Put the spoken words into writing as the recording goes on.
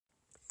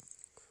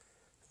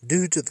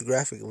Due to the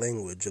graphic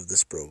language of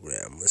this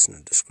program,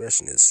 listener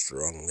discretion is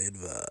strongly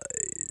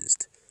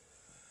advised.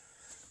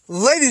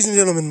 Ladies and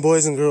gentlemen,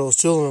 boys and girls,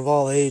 children of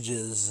all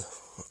ages,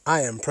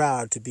 I am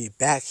proud to be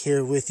back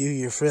here with you.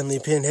 Your friendly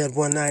Pinhead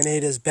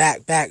 198 is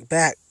back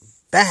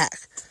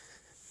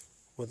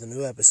with a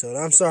new episode.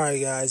 I'm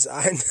sorry, guys.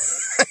 I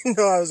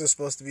know I wasn't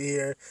supposed to be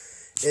here.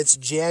 It's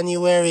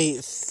January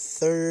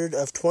 3rd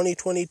of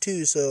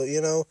 2022, so,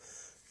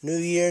 new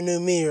year,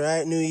 new me,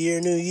 right? New year,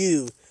 new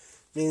you.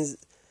 Means,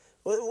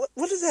 what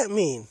does that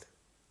mean?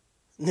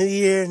 New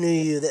year, new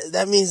you.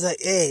 That means,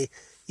 like, hey,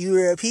 you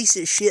were a piece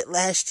of shit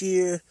last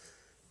year.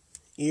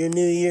 Your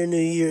new year, new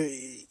year.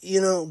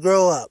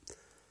 Grow up.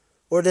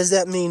 Or does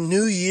that mean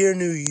new year,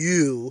 new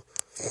you,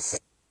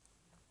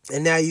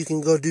 and now you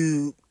can go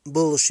do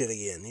bullshit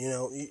again?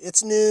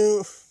 It's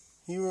new.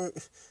 You were...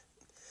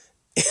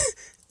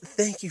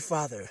 Thank you,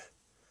 Father.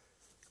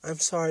 I'm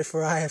sorry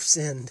for I have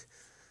sinned.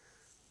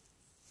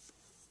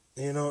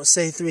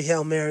 Say 3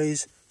 Hail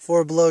Marys,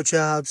 4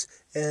 blowjobs,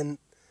 and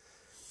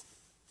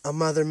a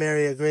Mother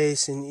Mary of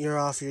Grace, and you're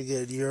off, you're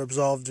good. You're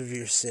absolved of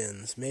your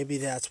sins. Maybe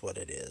that's what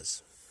it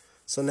is.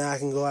 So now I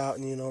can go out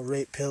and,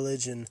 rape,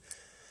 pillage, and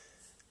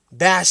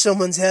bash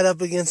someone's head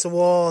up against a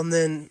wall, and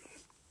then,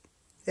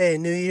 hey,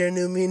 new year,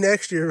 new me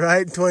next year,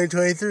 right?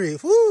 2023.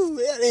 Woo!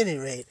 At any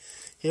rate,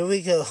 here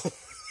we go.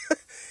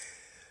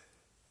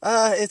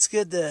 It's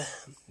good to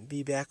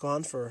be back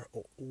on for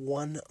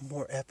one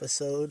more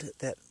episode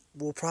that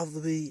will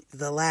probably be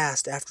the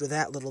last after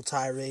that little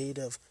tirade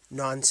of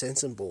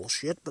nonsense and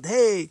bullshit. But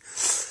hey,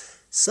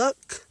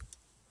 suck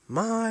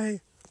my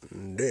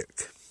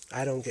dick.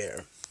 I don't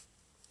care.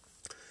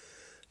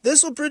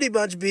 This will pretty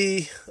much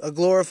be a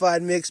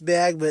glorified mixed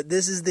bag, but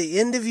this is the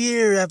end of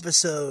year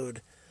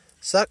episode.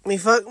 Suck me,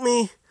 fuck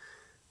me.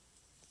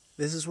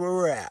 This is where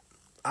we're at.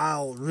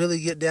 I'll really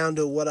get down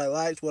to what I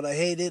liked, what I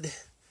hated.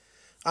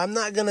 I'm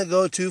not going to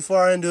go too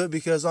far into it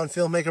because on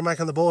Filmmaker Mike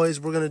and the Boys,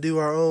 we're going to do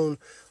our own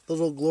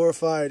little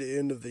glorified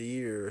end of the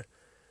year.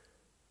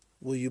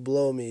 Will you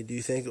blow me? Do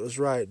you think it was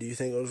right? Do you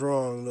think it was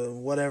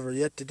wrong? Whatever.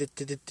 Who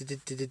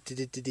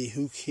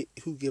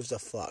gives a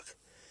fuck?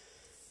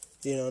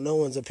 No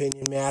one's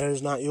opinion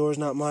matters. Not yours,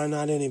 not mine,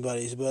 not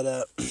anybody's.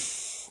 But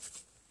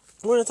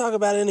we're going to talk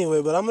about it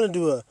anyway. But I'm going to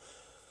do a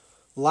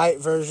light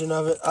version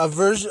of it.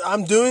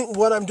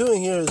 What I'm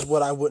doing here is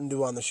what I wouldn't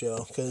do on the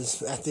show.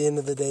 Because at the end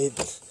of the day,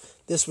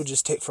 this would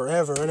just take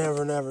forever and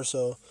ever and ever.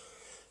 So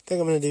I think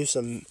I'm going to do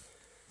some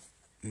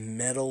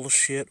metal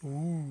shit.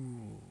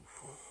 Ooh.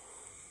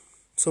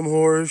 Some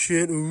horror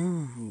shit.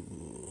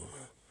 Ooh.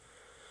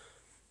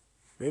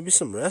 Maybe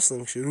some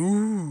wrestling shit.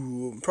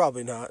 Ooh.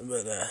 Probably not,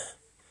 but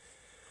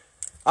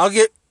I'll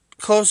get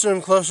closer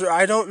and closer.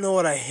 I don't know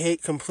what I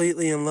hate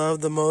completely and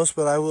love the most,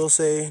 but I will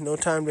say No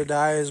Time to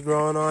Die is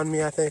growing on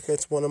me. I think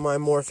it's one of my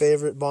more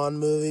favorite Bond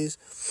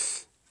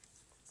movies.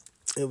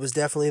 It was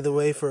definitely the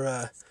way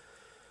for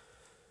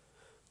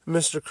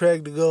Mr.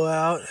 Craig to go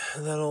out.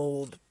 That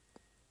old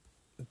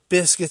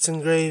biscuits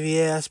and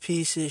gravy ass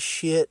piece of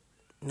shit.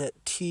 That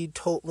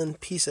teetotaling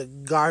piece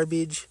of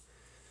garbage.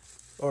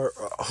 Or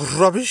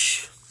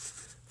rubbish.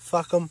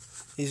 Fuck him.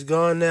 He's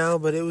gone now,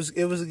 but it was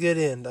a good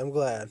end. I'm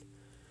glad.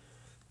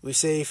 We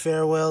say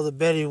farewell to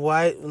Betty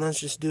White.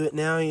 Let's just do it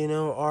now,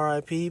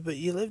 R.I.P. But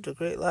you lived a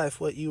great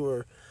life. You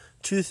were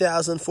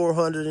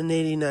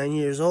 2,489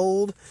 years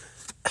old.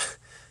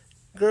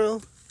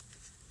 Girl,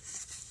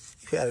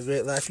 you had a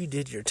great life. You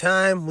did your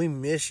time. We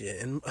miss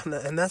you.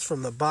 And that's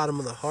from the bottom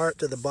of the heart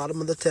to the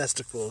bottom of the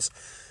testicles.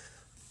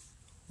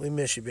 We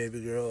miss you,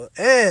 baby girl.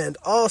 And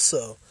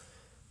also,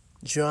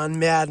 John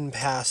Madden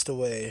passed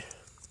away.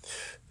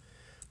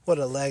 What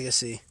a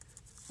legacy.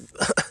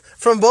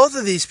 From both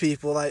of these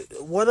people,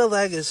 what a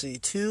legacy.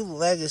 2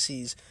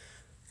 legacies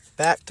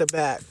back to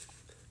back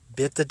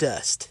bit the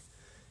dust.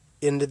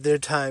 Ended their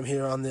time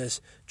here on this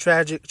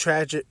tragic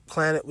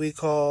planet we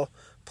call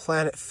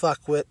Planet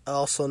Fuckwit,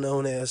 also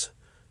known as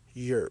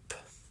Yerp.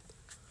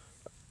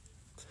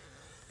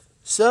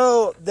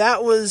 So,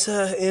 that was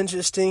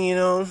interesting,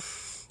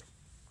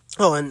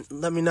 Oh, and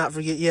let me not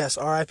forget, yes,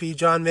 R.I.P.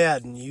 John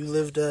Madden. You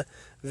lived a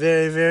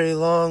very, very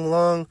long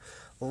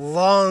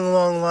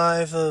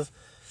life of...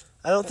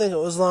 I don't think it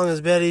was long as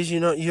Betty's.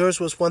 Yours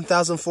was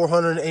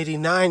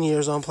 1,489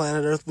 years on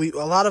planet Earth.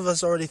 A lot of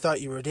us already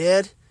thought you were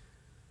dead.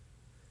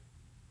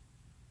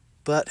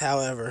 But,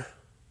 however,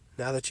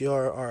 now that you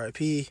are,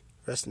 R.I.P.,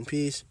 rest in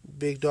peace,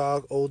 big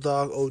dog,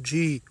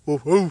 OG,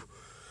 woohoo.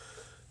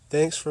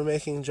 Thanks for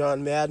making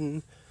John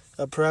Madden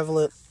a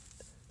prevalent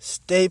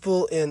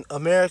staple in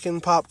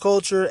American pop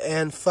culture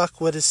and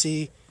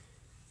fuckwitacy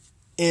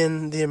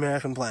in the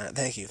American planet.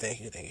 Thank you,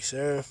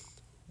 sir.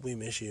 We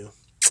miss you.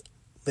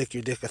 Lick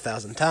your dick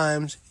 1,000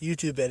 times. You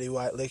too, Betty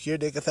White. Lick your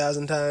dick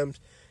 1,000 times.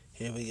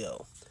 Here we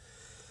go.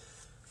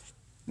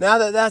 Now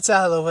that that's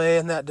out of the way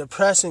and that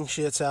depressing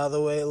shit's out of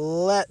the way,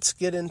 let's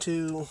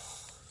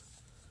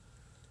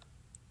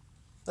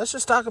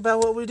just talk about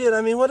what we did.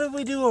 What did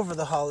we do over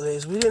the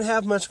holidays? We didn't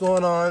have much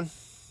going on.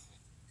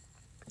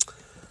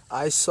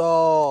 I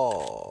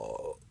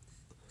saw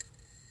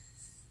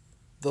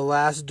The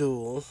Last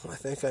Duel. I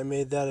think I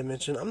made that a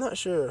mention. I'm not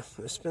sure.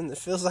 It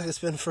feels like it's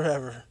been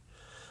forever.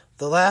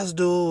 The Last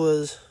Duel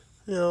was,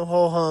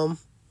 ho-hum.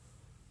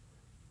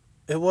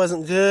 It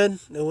wasn't good.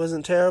 It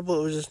wasn't terrible.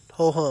 It was just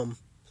ho-hum.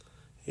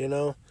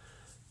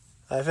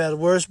 I've had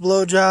worse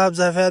blowjobs.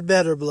 I've had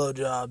better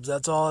blowjobs.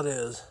 That's all it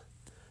is.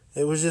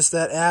 It was just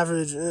that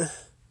average.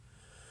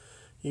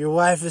 Your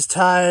wife is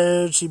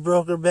tired. She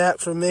broke her back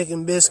from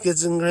making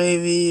biscuits and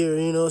gravy,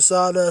 or,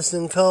 sawdust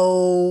and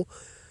coal,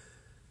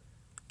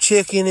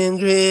 chicken and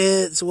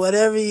grits,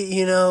 whatever,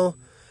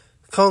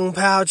 Kung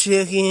Pao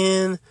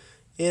chicken,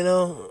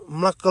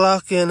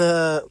 mukluk and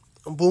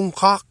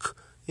boomcock,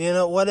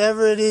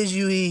 whatever it is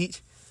you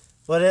eat,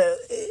 whatever.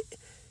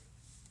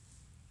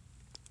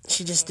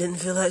 She just didn't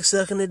feel like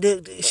sucking a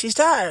dick. She's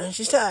tired,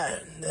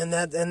 and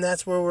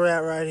that's where we're at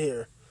right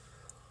here,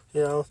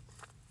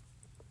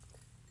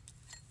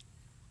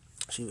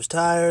 She was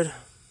tired,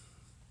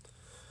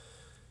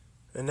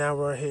 and now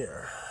we're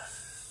here.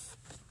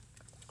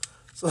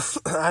 So,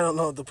 I don't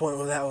know what the point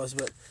of that was,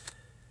 but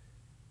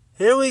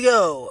here we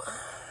go.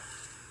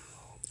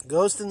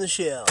 Ghost in the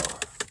Shell.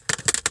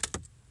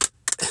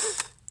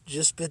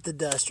 Just spit the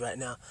dust right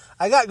now.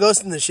 I got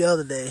Ghost in the Shell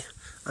today.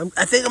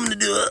 I think I'm going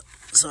to do a,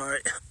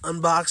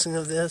 unboxing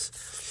of this.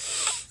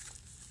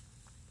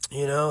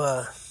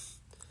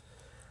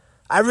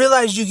 I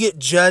realize you get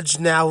judged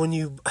now when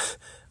you...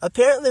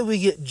 Apparently we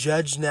get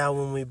judged now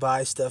when we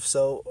buy stuff,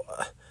 so...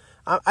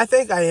 I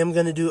think I am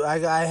going to do...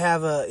 I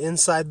have a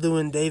Inside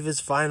Llewyn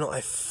Davis vinyl.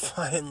 I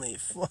finally,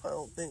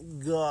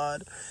 thank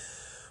God.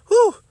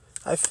 Whew!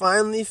 I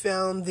finally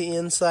found the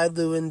Inside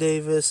Llewyn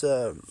Davis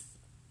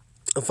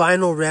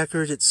vinyl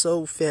record. It's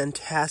so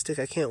fantastic.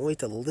 I can't wait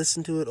to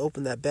listen to it,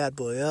 open that bad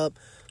boy up.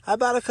 I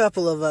bought a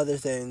couple of other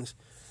things.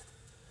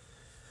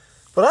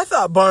 But I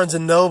thought Barnes &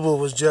 Noble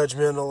was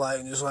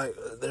judgmental,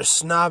 just their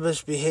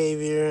snobbish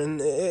behavior, and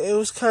it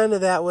was kind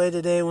of that way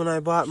today when I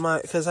bought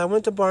because I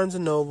went to Barnes &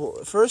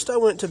 Noble. First I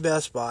went to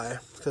Best Buy,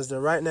 because they're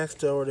right next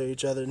door to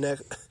each other.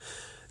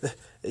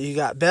 You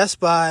got Best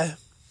Buy,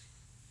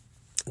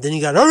 then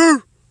you got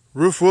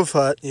Roof Woof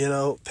Hut,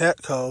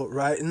 Petco,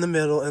 right in the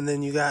middle, and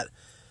then you got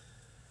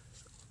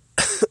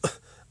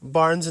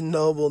Barnes &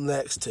 Noble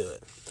next to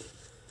it.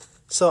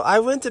 So I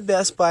went to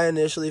Best Buy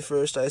initially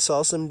first. I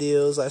saw some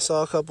deals. I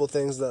saw a couple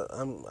things that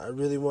I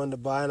really wanted to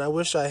buy, and I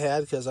wish I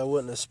had, because I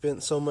wouldn't have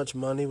spent so much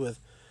money with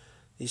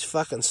these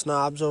fucking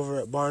snobs over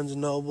at Barnes &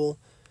 Noble.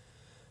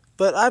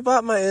 But I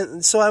bought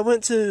so I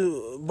went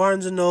to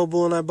Barnes &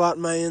 Noble, and I bought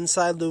my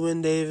Inside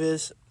Llewyn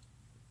Davis.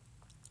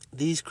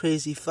 These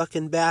crazy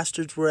fucking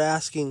bastards were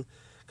asking,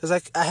 because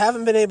I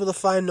haven't been able to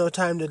find No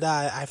Time to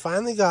Die. I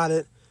finally got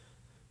it.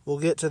 We'll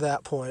get to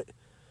that point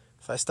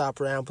if I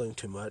stop rambling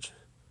too much.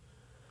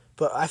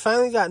 But I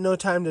finally got No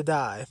Time to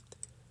Die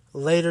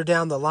later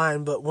down the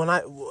line. But when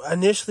I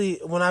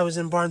was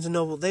in Barnes &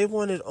 Noble, they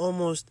wanted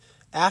almost,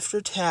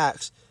 after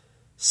tax,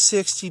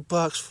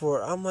 $60 for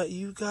it. I'm like,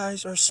 you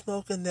guys are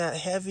smoking that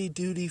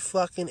heavy-duty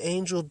fucking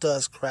angel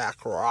dust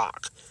crack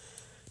rock.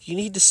 You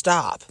need to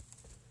stop.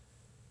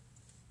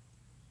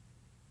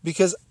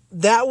 Because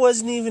that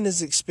wasn't even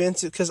as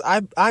expensive. Because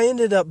I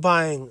ended up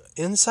buying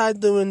Inside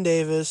Llewyn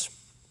Davis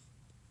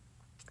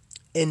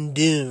and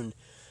Dune,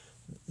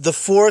 the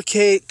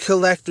 4K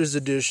collector's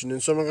edition.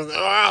 And someone goes,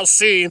 oh,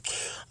 see,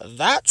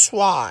 that's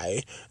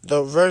why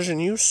the version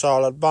you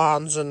saw at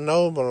Barnes &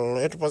 Noble,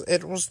 it was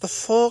the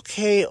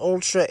 4K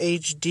Ultra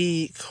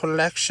HD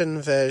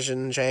collection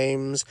version,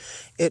 James.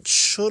 It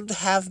should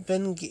have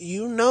been,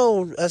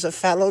 as a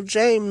fellow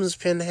James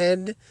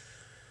Pinhead,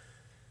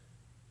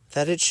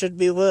 that it should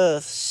be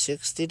worth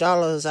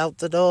 $60 out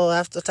the door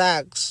after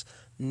tax.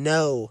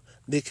 No,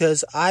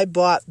 because I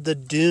bought the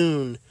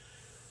Dune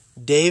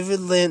David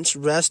Lynch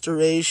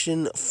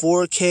Restoration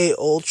 4K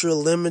Ultra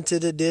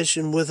Limited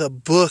Edition with a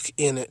book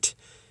in it.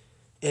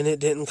 And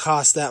it didn't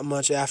cost that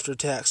much after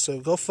tax.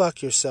 So go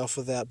fuck yourself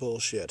with that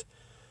bullshit.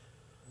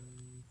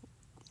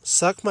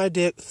 Suck my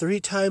dick 3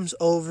 times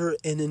over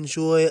and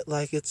enjoy it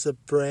like it's a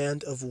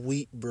brand of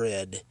wheat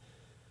bread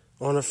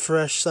on a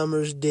fresh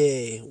summer's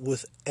day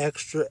with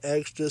extra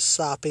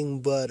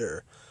sopping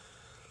butter.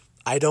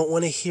 I don't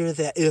want to hear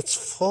that. It's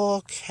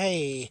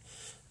 4K.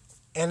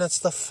 And it's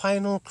the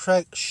final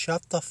correct.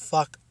 Shut the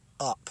fuck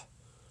up.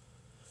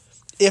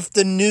 If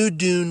the new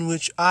Dune,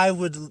 which I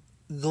would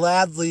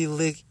gladly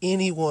lick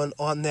anyone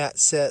on that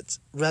set,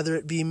 whether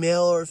it be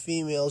male or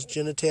female's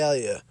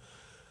genitalia,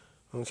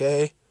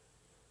 okay,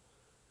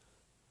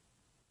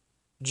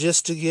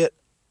 just to get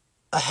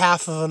a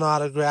half of an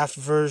autographed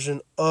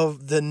version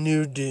of the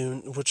new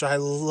Dune, which I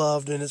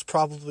loved and is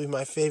probably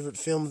my favorite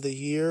film of the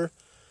year,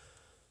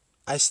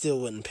 I still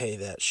wouldn't pay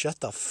that. Shut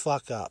the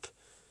fuck up.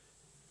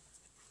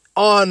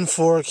 On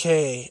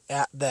 4K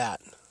at that.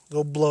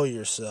 Go blow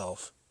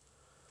yourself.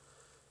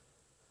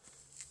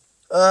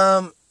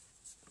 But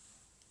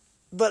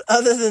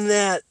other than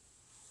that,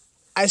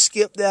 I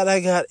skipped that.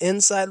 I got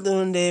Inside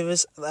Llewyn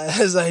Davis,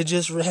 as I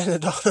just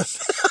ranted on about.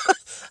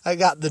 I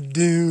got the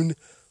Dune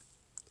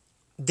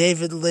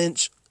David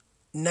Lynch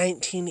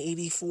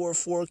 1984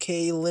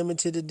 4K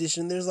limited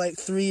edition. There's like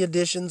 3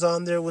 editions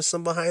on there with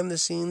some behind the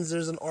scenes.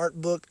 There's an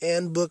art book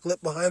and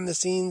booklet behind the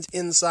scenes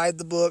inside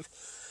the book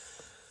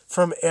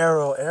from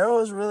Arrow. Arrow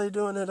is really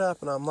doing it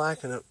up, and I'm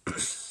liking it.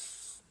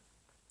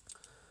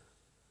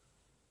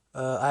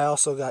 I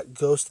also got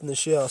Ghost in the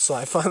Shell, so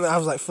I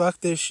was like,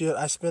 fuck this shit.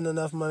 I spent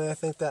enough money. I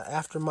think that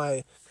after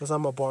because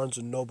I'm a Barnes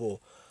 &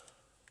 Noble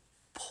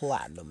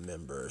Platinum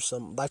member,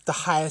 like the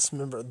highest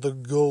member, the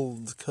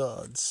gold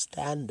card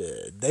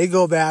standard. They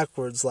go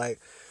backwards, like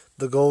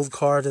the gold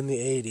card in the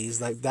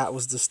 80s, like that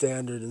was the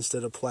standard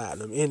instead of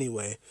platinum.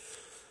 Anyway,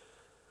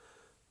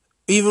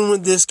 even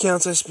with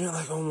discounts, I spent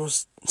like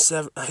almost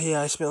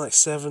I spent like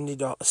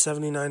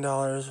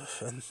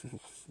 $79, and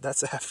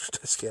that's after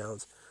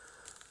discounts.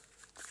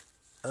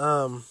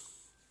 Then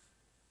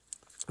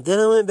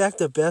I went back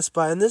to Best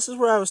Buy, and this is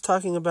where I was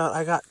talking about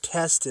I got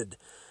tested,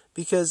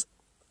 because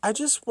I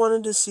just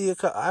wanted to see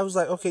I was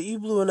like, okay, you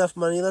blew enough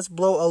money, let's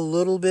blow a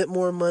little bit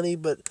more money,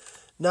 but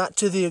not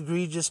to the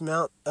egregious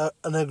amount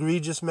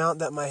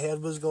that my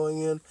head was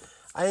going in.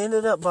 I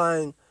ended up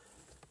buying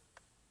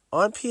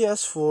on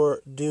PS4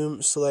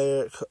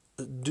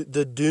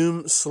 the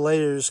Doom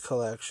Slayers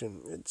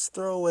collection. It's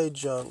throwaway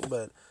junk,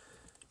 but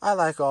I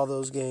like all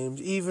those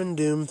games. Even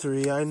Doom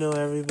 3, I know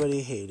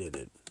everybody hated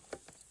it.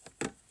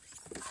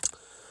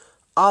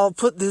 I'll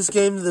put this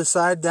game to the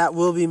side. That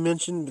will be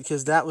mentioned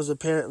because that was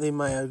apparently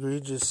my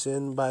egregious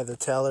sin by the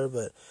teller.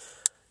 But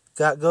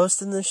got Ghost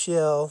in the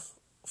Shell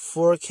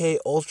 4K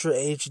Ultra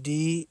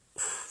HD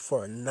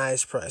for a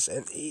nice price.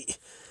 And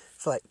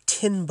for like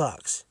 $10.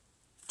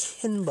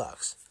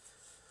 $10.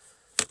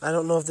 I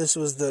don't know if this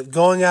was the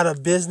going out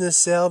of business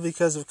sale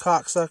because of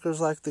cocksuckers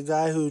like the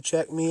guy who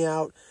checked me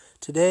out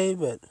today,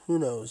 but who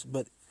knows.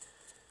 But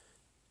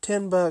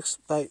 $10,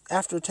 like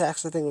after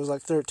tax, I think it was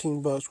like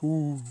 $13.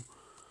 Ooh.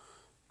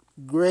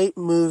 Great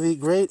movie,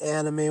 great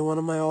anime, one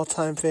of my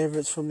all-time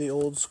favorites from the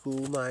old school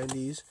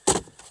 90s.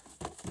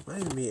 Might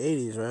even be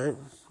 80s, right?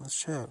 Let's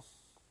check.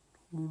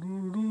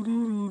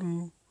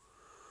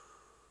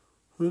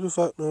 Who the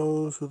fuck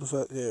knows? Who the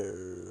fuck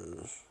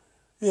cares?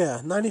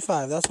 Yeah,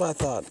 95, that's what I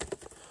thought.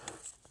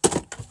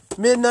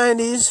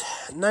 Mid-90s,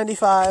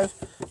 95,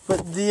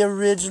 but the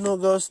original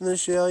Ghost in the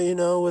Shell,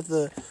 with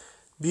the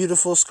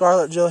beautiful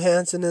Scarlett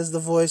Johansson as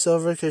the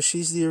voiceover, because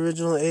she's the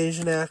original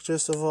Asian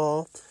actress of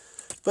all.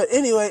 But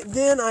anyway,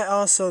 then I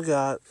also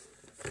got,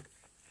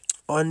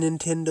 on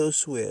Nintendo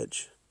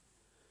Switch,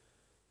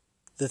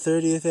 the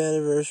 30th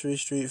anniversary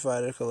Street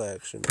Fighter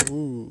collection.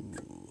 Ooh,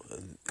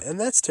 and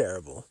that's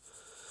terrible.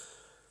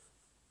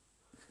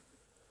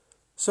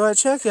 So I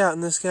check out,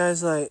 and this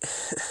guy's like,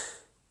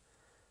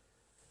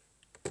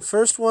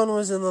 first one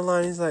was in the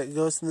line, he's like,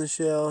 Ghost in the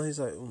Shell. He's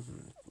like,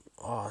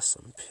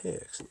 awesome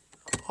picks.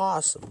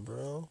 Awesome,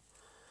 bro.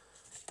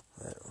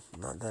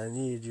 Not that I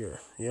need your,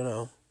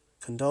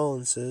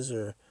 condolences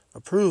or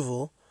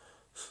approval.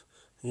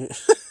 Then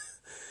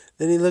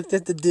he looked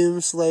at the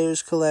Doom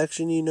Slayers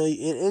collection.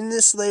 In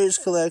this Slayers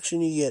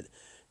collection, you get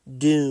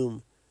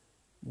Doom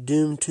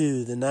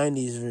 2, the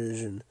 90s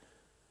version,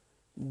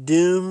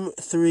 Doom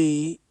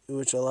 3,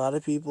 which a lot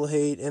of people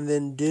hate, and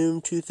then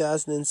Doom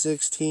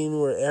 2016,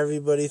 where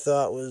everybody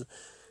thought was,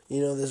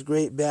 this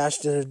great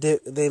bastion of dick.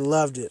 They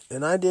loved it,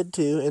 and I did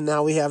too. And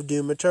now we have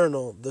Doom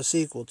Eternal, the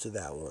sequel to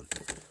that one.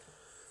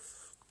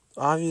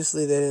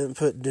 Obviously, they didn't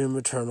put Doom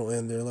Eternal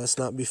in there. Let's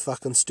not be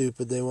fucking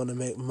stupid. They want to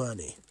make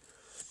money.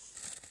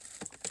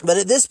 But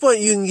at this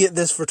point, you can get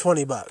this for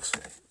 $20.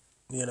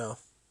 $19.99,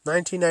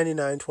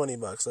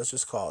 $20. Let's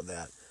just call it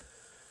that.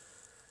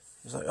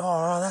 He's like,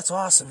 oh, that's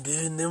awesome,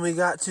 dude. And then we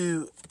got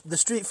to the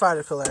Street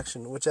Fighter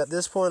collection, which at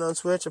this point on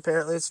Switch,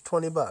 apparently it's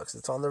 $20.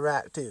 It's on the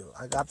rack, too.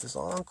 I got this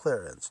all on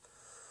clearance.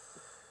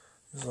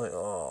 He's like,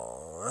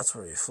 oh, that's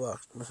where you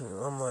fucked.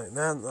 I'm like,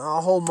 man,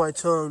 I'll hold my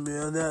tongue,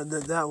 man.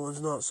 That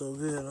one's not so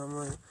good. I'm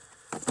like,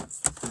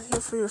 I'm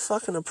here for your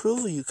fucking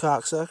approval, you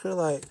cocksucker.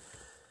 Like,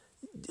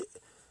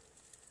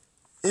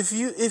 if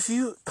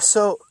you,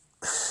 so,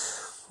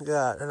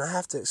 God, and I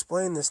have to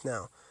explain this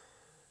now.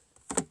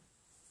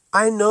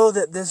 I know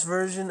that this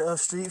version of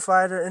Street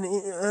Fighter, and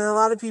a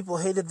lot of people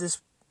hated this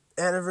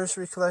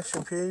anniversary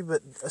collection period,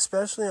 but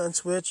especially on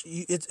Switch,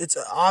 it's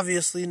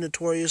obviously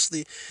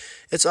notoriously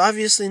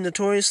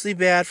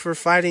bad for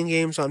fighting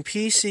games on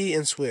PC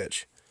and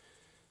Switch.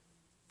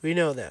 We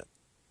know that.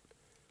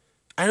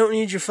 I don't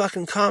need your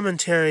fucking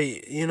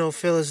commentary,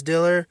 Phyllis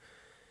Diller.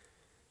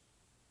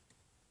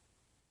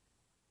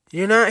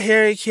 You're not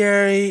Harry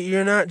Carey,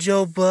 you're not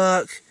Joe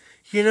Buck,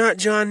 you're not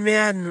John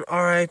Madden,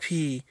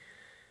 R.I.P.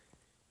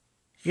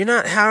 You're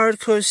not Howard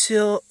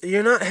Cosell.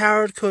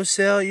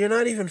 You're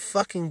not even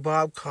fucking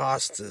Bob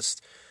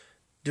Costas.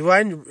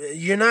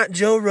 You're not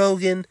Joe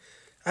Rogan.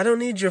 I don't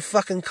need your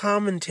fucking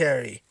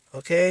commentary.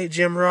 Okay?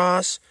 Jim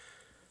Ross.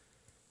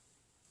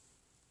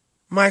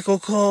 Michael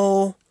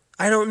Cole.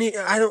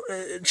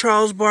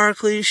 Charles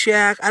Barkley,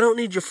 Shaq. I don't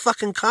need your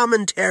fucking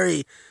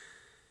commentary.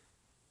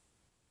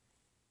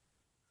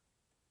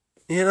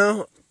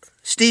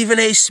 Stephen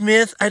A.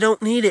 Smith. I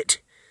don't need it.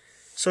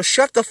 So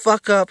shut the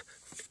fuck up.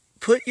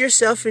 Put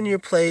yourself in your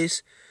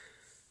place.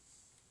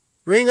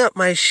 Ring up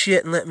my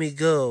shit and let me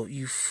go,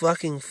 you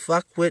fucking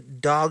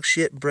fuckwit, dog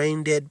shit,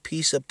 brain dead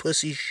piece of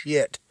pussy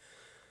shit.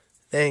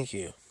 Thank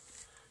you.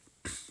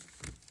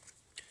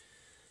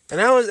 And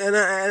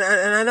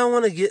I don't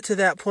want to get to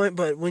that point,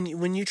 but when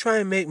you try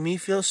and make me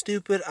feel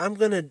stupid, I'm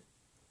gonna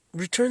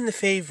return the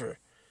favor.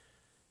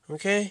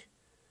 Okay?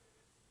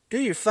 Do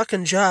your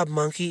fucking job,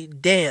 monkey.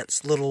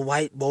 Dance, little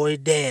white boy,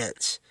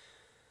 dance.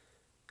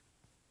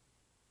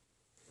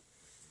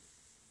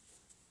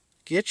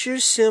 Get your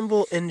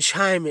cymbal and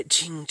chime it.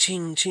 Ching,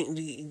 ching,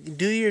 ching.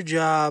 Do your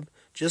job,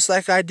 just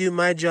like I do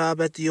my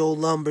job at the old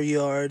lumber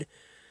yard.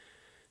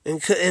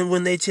 And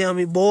when they tell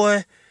me,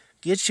 boy,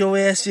 get your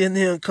ass in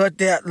there and cut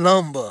that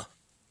lumber,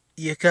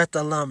 you cut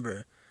the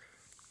lumber.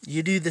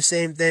 You do the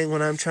same thing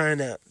when I'm trying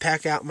to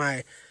pack out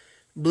my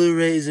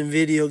Blu-rays and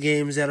video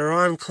games that are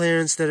on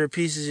clearance that are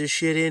pieces of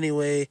shit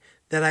anyway,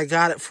 that I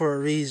got it for a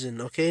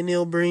reason. Okay,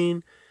 Neil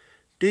Breen?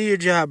 Do your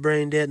job,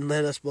 brain dead, and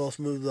let us both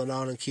move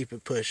on and keep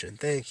it pushing.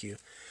 Thank you.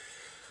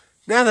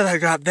 Now that I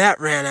got that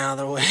ran out of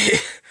the way,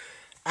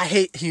 I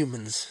hate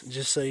humans,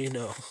 just so you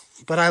know.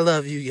 But I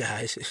love you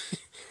guys.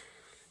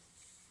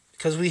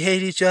 Because we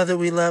hate each other,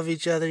 we love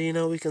each other,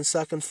 we can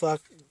suck and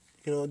fuck,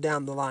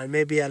 down the line.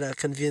 Maybe at a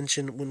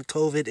convention when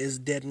COVID is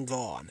dead and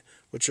gone.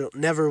 Which it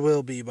never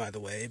will be, by the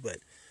way, but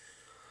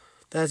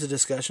that's a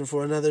discussion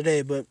for another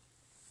day. But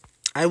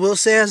I will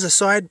say as a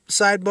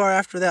sidebar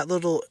after that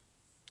little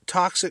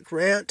toxic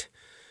rant,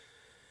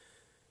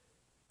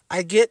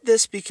 I get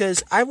this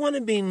because I want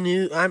to be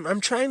new. I'm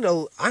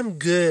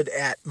good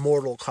at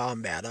Mortal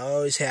Kombat. I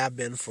always have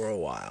been for a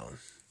while.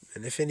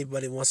 And if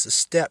anybody wants to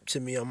step to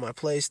me on my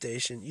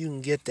PlayStation, you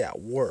can get that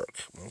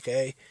work,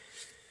 okay?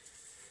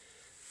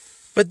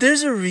 But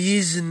there's a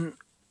reason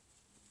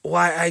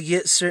why I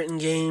get certain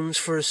games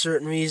for a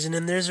certain reason,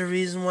 and there's a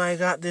reason why I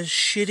got this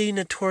shitty,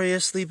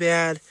 notoriously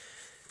bad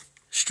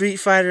Street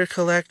Fighter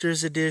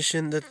Collector's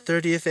Edition, the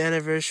 30th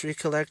Anniversary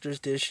Collector's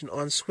Edition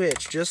on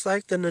Switch, just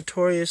like the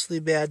notoriously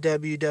bad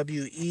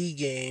WWE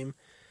game,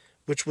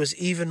 which was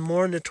even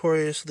more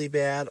notoriously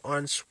bad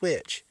on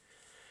Switch.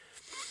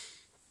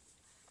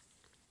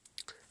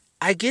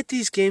 I get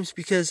these games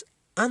because,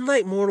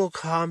 unlike Mortal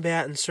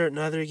Kombat and certain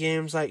other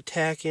games like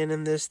Tekken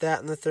and this, that,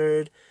 and the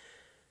third,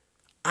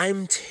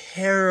 I'm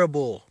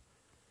terrible.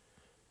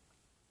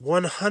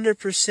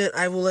 100%,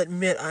 I will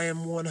admit, I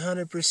am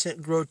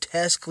 100%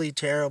 grotesquely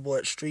terrible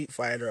at Street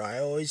Fighter. I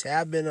always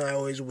have been, and I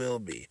always will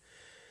be.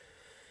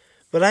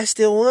 But I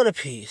still want a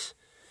piece.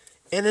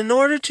 And in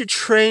order to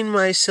train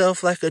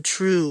myself like a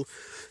true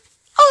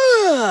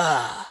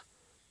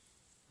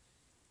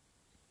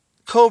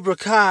Cobra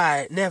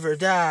Kai, never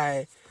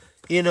die,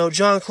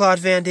 Jean-Claude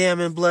Van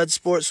Damme in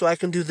Bloodsport, so I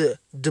can do the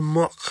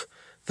Demok,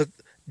 the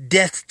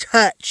death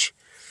touch,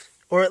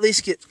 or at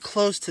least get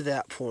close to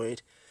that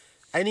point,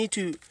 I need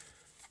to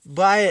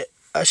buy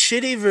a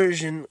shitty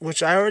version,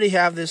 which I already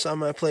have this on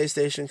my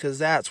PlayStation, because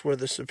that's where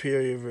the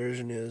superior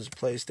version is,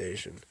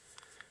 PlayStation.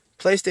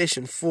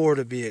 PlayStation 4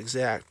 to be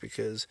exact,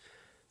 because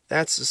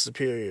that's the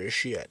superior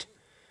shit.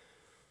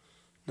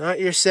 Not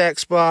your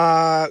sex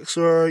box,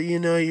 or,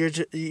 your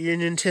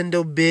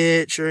Nintendo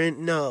bitch,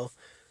 no.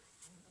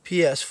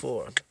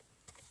 PS4.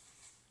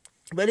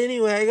 But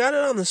anyway, I got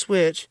it on the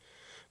Switch,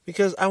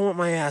 because I want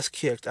my ass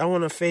kicked. I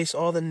want to face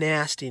all the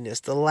nastiness,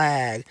 the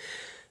lag,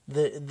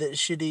 the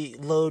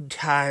shitty load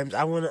times.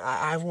 I want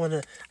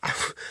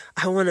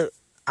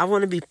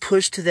to be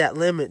pushed to that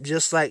limit,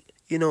 just like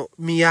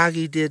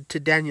Miyagi did to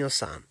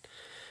Daniel-san.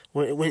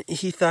 When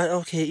he thought,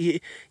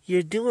 okay,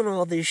 you're doing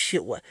all this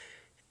shit. What?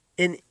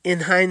 In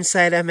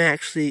hindsight, I'm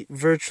actually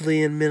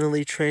virtually and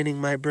mentally training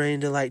my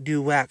brain to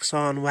do wax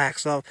on,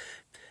 wax off,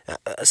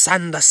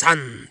 sand the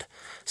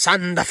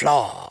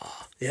floor,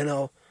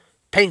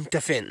 paint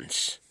the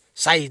fence,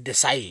 side to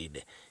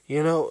side.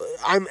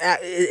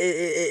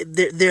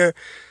 They're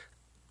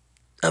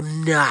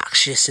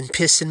obnoxious and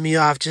pissing me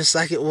off, just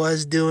like it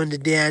was doing to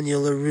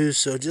Daniel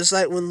LaRusso. Just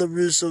like when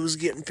LaRusso was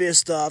getting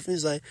pissed off,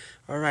 he's like,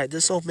 all right,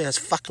 this old man's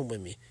fucking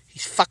with me.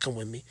 He's fucking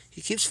with me.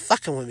 He keeps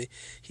fucking with me.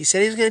 He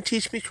said he was going to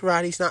teach me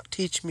karate. He's not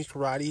teaching me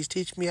karate. He's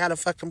teaching me how to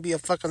fucking be a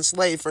fucking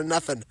slave for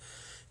nothing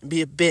and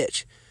be a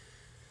bitch.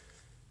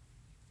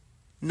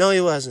 No,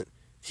 he wasn't.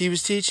 He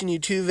was teaching you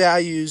two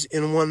values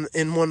in one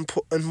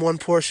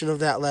portion of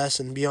that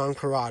lesson beyond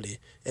karate,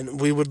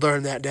 and we would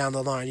learn that down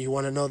the line. You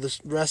want to know the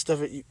rest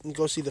of it? You can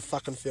go see the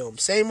fucking film.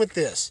 Same with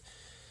this.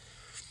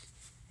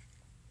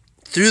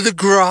 Through the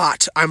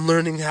grot, I'm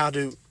learning how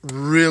to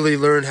really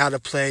learn how to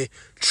play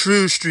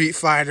true Street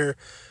Fighter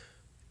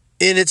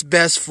in its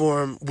best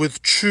form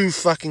with true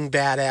fucking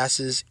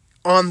badasses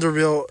on the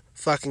real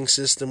fucking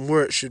system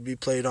where it should be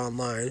played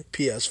online,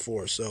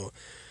 PS4. So.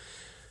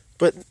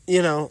 But,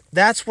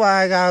 that's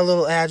why I got a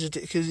little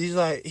agitated, because he's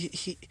like,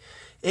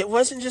 it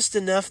wasn't just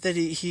enough that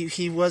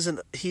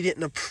he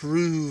didn't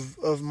approve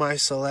of my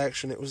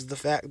selection. It was the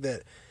fact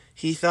that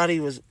he thought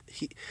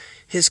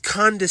his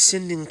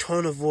condescending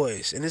tone of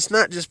voice, and it's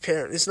not just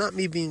parent, it's not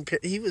me being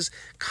parent, he was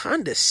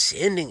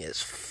condescending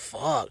as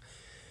fuck.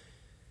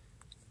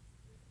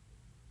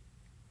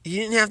 You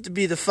didn't have to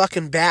be the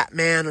fucking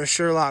Batman or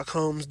Sherlock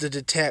Holmes to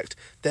detect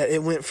that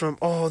it went from,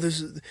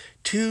 this is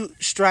 2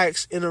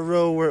 strikes in a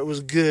row where it was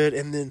good,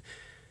 and then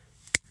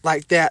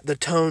like that, the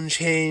tone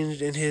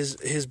changed in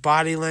his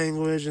body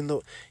language, and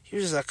he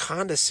was a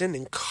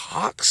condescending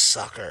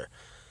cocksucker.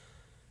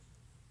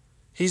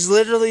 He's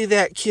literally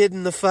that kid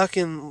in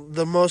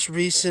the most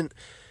recent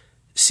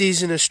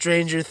season of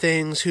Stranger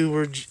Things who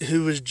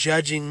was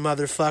judging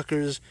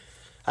motherfuckers.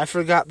 I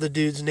forgot the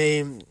dude's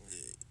name.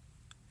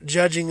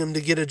 Judging him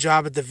to get a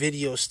job at the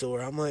video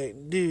store. I'm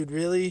like, dude,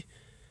 really?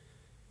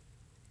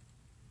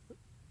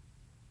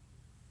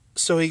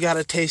 So he got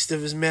a taste of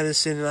his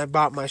medicine, and I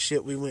bought my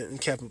shit. We went and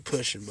kept it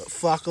pushing. But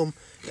fuck them,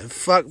 and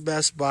fuck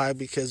Best Buy,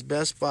 because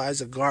Best Buy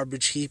is a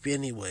garbage heap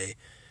anyway.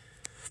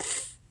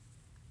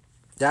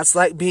 That's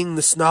like being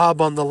the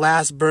snob on the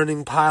last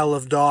burning pile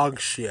of dog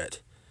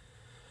shit.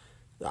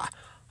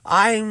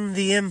 I'm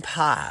the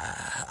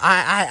empire.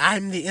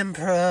 I'm the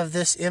emperor of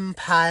this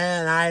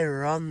empire, and I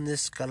run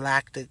this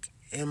galactic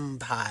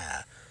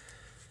empire.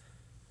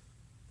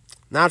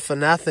 Not for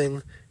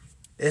nothing.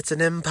 It's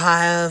an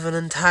empire of an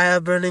entire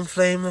burning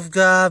flame of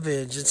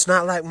garbage. It's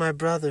not like my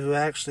brother who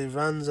actually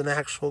runs an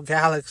actual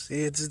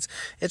galaxy. It's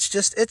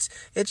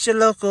your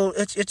local,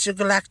 it's your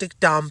galactic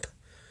dump.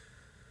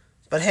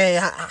 But hey,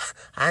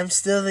 I'm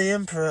still the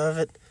emperor of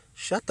it.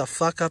 Shut the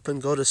fuck up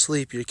and go to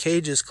sleep. Your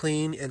cage is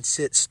clean, and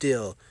sit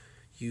still.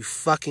 You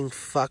fucking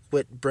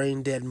fuckwit,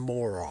 brain-dead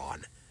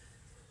moron.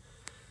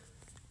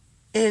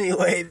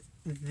 Anyway,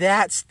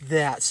 that's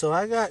that. So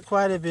I got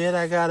quite a bit.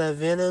 I got a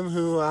Venom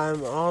who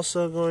I'm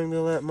also going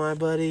to let my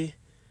buddy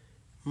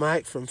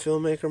Mike from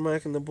Filmmaker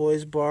Mike and the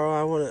Boys borrow.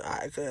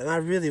 I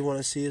really want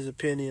to see his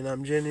opinion.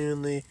 I'm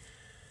genuinely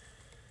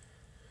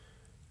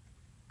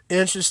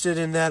interested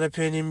in that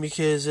opinion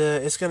because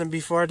it's going to be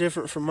far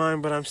different from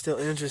mine, but I'm still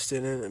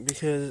interested in it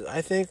because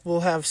I think we'll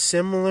have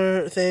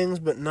similar things,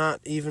 but not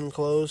even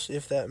close,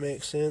 if that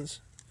makes sense.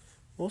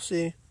 We'll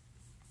see.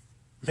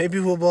 Maybe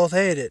we'll both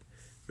hate it.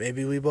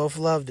 Maybe we both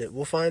loved it.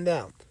 We'll find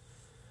out.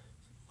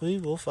 We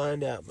will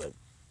find out, but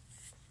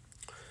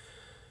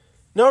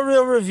no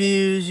real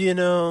reviews,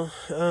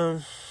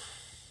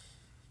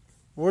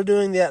 we're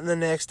doing that in the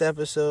next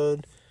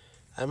episode.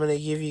 I'm going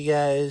to give you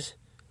guys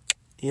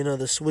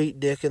the sweet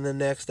dick in the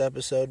next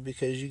episode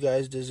because you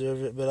guys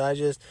deserve it. But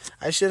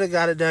I should have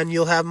got it done.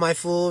 You'll have my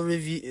full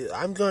review.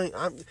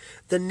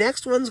 The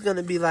next one's going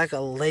to be like a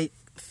late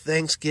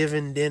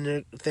Thanksgiving,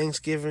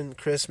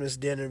 Christmas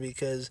dinner,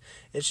 because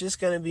it's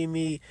just going to be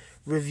me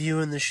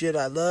reviewing the shit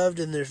I loved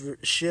and the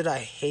shit I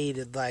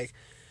hated, like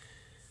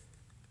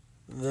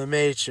The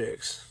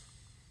Matrix.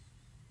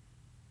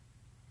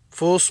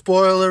 Full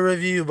spoiler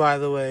review, by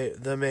the way,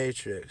 The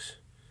Matrix.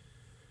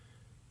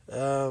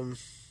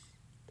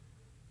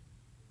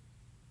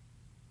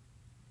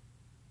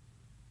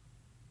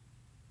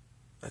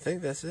 I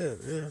think that's it.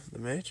 Yeah, The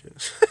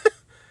Matrix.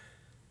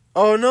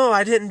 Oh, no,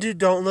 I didn't do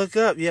Don't Look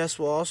Up. Yes,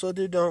 we'll also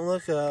do Don't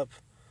Look Up.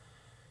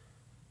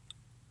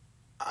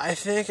 I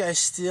think I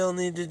still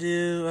need to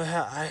do...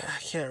 I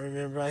can't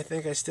remember. I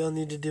think I still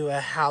need to do a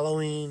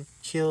Halloween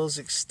Kills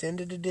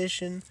Extended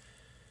Edition.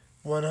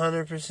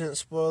 100%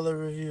 spoiler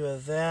review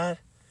of that.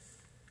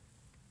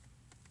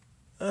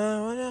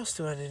 What else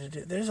do I need to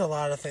do? There's a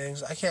lot of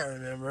things. I can't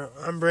remember.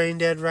 I'm brain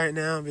dead right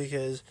now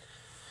because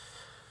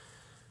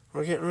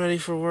we're getting ready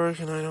for work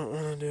and I don't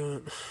want to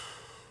do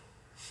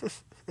it.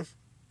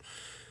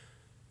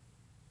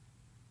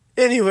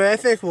 Anyway, I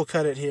think we'll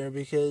cut it here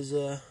because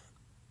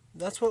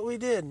that's what we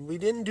did. We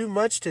didn't do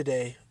much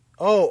today.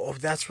 Oh,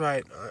 that's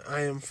right.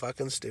 I am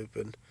fucking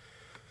stupid.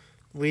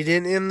 We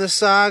didn't end the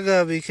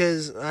saga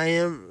because I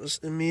am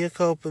mea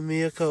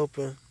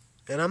culpa.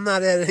 And I'm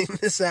not editing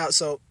this out,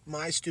 so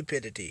my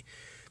stupidity.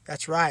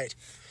 That's right.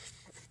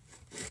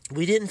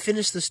 We didn't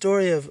finish the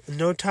story of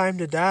No Time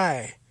to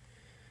Die.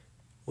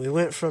 We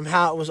went from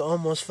how it was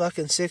almost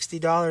fucking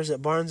 $60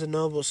 at Barnes &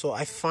 Noble, so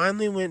I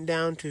finally went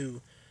down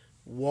to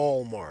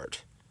Walmart.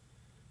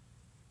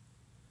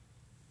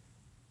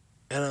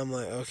 And I'm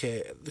like,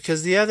 okay.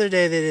 Because the other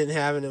day they didn't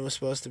have it, it was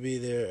supposed to be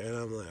there, and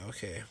I'm like,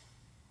 okay.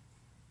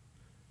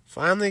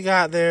 Finally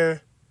got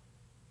there.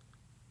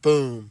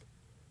 Boom.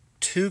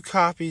 2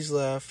 copies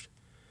left.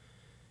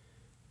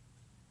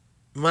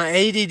 My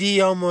ADD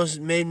almost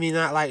made me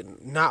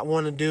not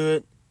want to do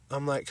it.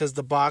 I'm like, because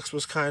the box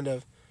was kind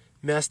of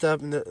messed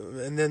up, and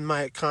then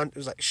it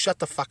was like, shut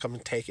the fuck up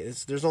and take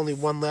it. There's only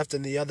one left,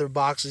 and the other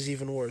box is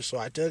even worse. So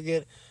I took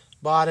it,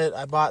 bought it.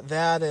 I bought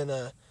that, and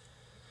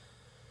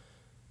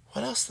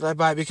what else did I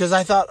buy? Because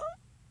I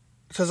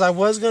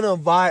was gonna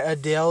buy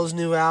Adele's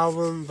new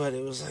album, but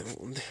it was like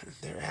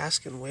they're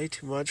asking way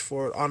too much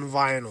for it on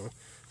vinyl.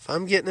 If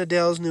I'm getting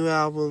Adele's new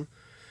album,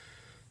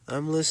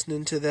 I'm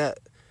listening to that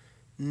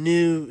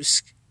new,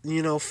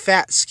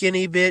 fat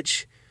skinny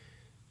bitch.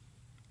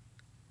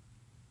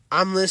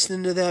 I'm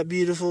listening to that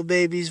beautiful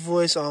baby's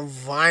voice on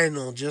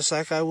vinyl, just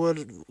like I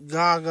would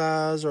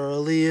Gaga's or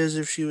Aaliyah's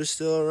if she was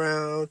still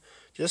around.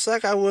 Just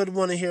like I would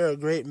want to hear a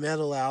great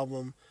metal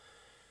album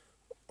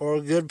or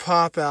a good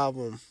pop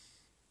album.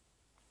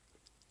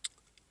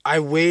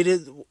 I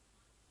waited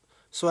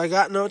So I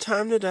got No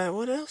Time to Die.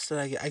 What else did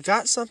I get? I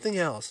got something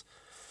else.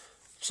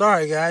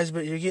 Sorry, guys,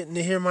 but you're getting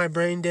to hear my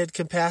brain dead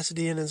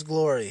capacity in its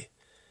glory.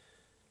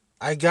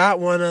 I got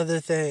one other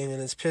thing,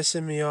 and it's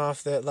pissing me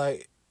off that,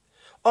 like...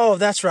 Oh,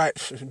 that's right.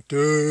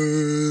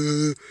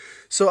 Duh.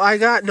 So I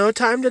got No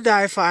Time to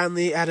Die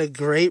finally at a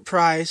great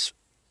price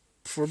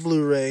for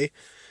Blu-ray.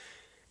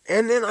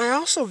 And then I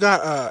also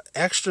got a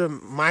extra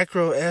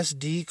micro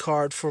SD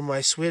card for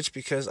my Switch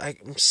because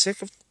I'm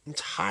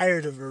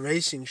tired of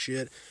erasing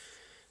shit.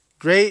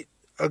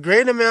 A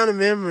great amount of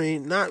memory,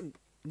 not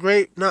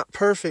great, not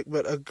perfect,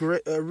 but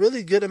a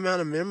really good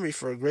amount of memory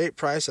for a great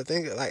price. I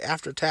think like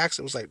after tax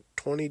it was like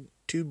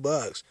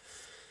 $22.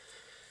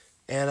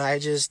 And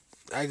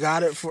I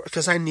got it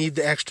because I need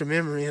the extra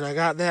memory, and I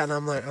got that, and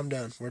I'm like, I'm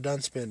done. We're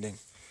done spending.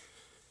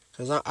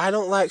 Because I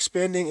don't like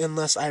spending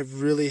unless I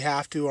really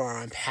have to or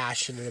I'm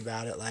passionate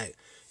about it. Like,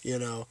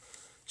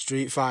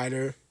 Street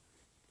Fighter.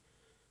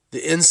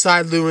 The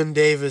Inside Llewyn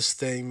Davis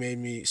thing made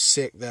me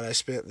sick that I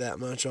spent that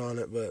much on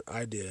it, but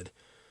I did.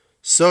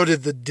 So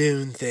did the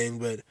Dune thing,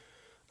 but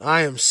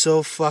I am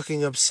so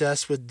fucking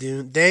obsessed with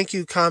Dune. Thank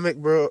you,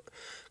 Comic Book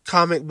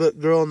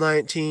Girl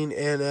 19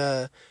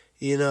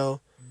 and,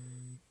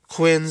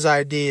 Quinn's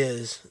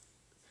Ideas.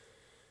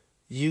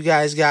 You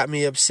guys got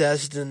me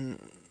obsessed and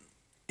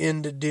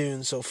into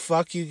Dune, so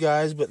fuck you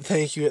guys, but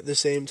thank you at the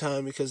same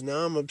time, because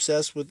now I'm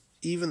obsessed with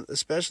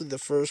especially the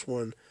first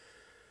one.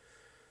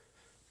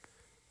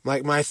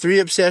 Like, my 3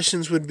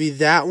 obsessions would be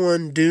that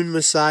one, Dune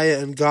Messiah,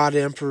 and God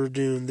Emperor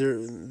Dune.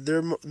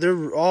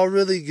 They're all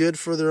really good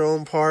for their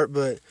own part,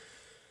 but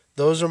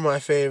those are my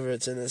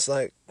favorites, and it's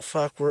like,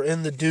 fuck, we're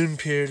in the Dune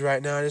period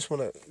right now. I just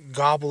want to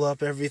gobble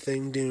up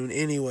everything Dune.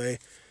 Anyway,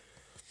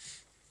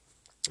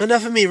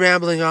 enough of me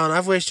rambling on.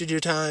 I've wasted your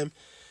time.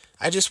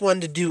 I just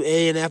wanted to do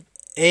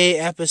a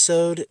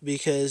episode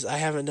because I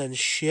haven't done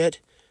shit,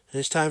 and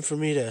it's time for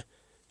me to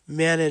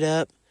man it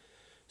up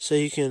so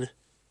you can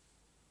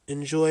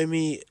enjoy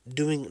me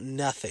doing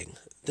nothing.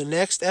 The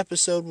next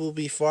episode will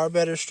be far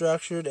better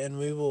structured, and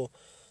we will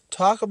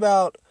talk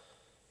about,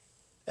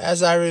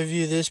 as I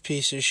review this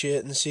piece of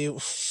shit and see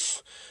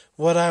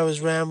what I was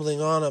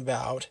rambling on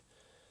about,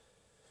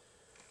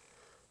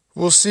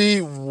 we'll see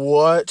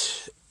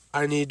what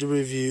I need to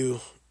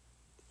review,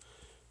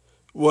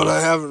 what I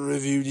haven't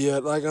reviewed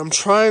yet. Like, I'm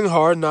trying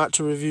hard not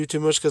to review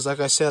too much because, like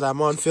I said,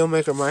 I'm on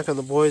Filmmaker Mike and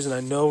the Boys, and I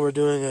know we're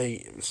doing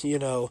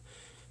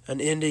an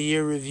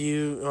end-of-year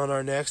review on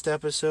our next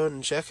episode,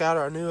 and check out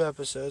our new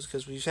episodes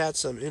because we've had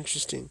some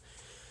interesting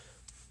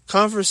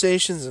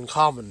conversations and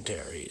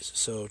commentaries.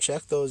 So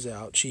check those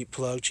out. Cheap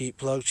plug,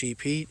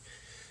 cheap heat.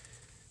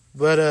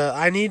 But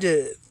I need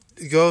to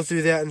go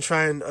through that and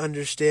try and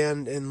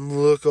understand and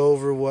look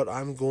over what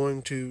I'm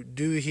going to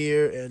do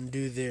here and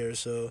do there.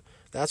 So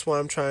that's why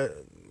I'm trying,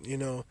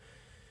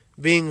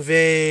 being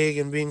vague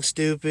and being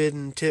stupid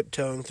and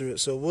tiptoeing through it.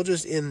 So we'll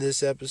just end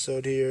this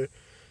episode here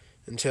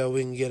until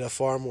we can get a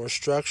far more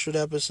structured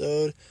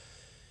episode.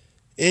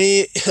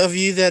 Any of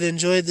you that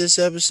enjoyed this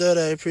episode,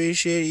 I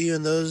appreciate you,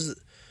 and those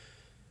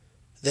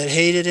that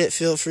hated it,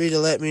 feel free to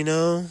let me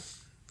know.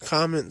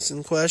 Comments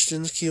and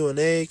questions,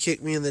 Q&A,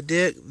 kick me in the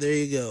dick, there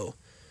you go.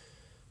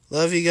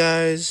 Love you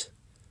guys.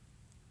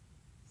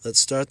 Let's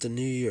start the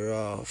new year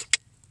off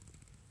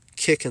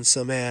kicking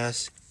some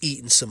ass,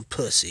 eating some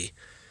pussy.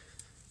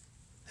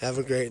 Have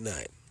a great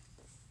night.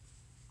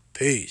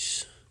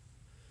 Peace.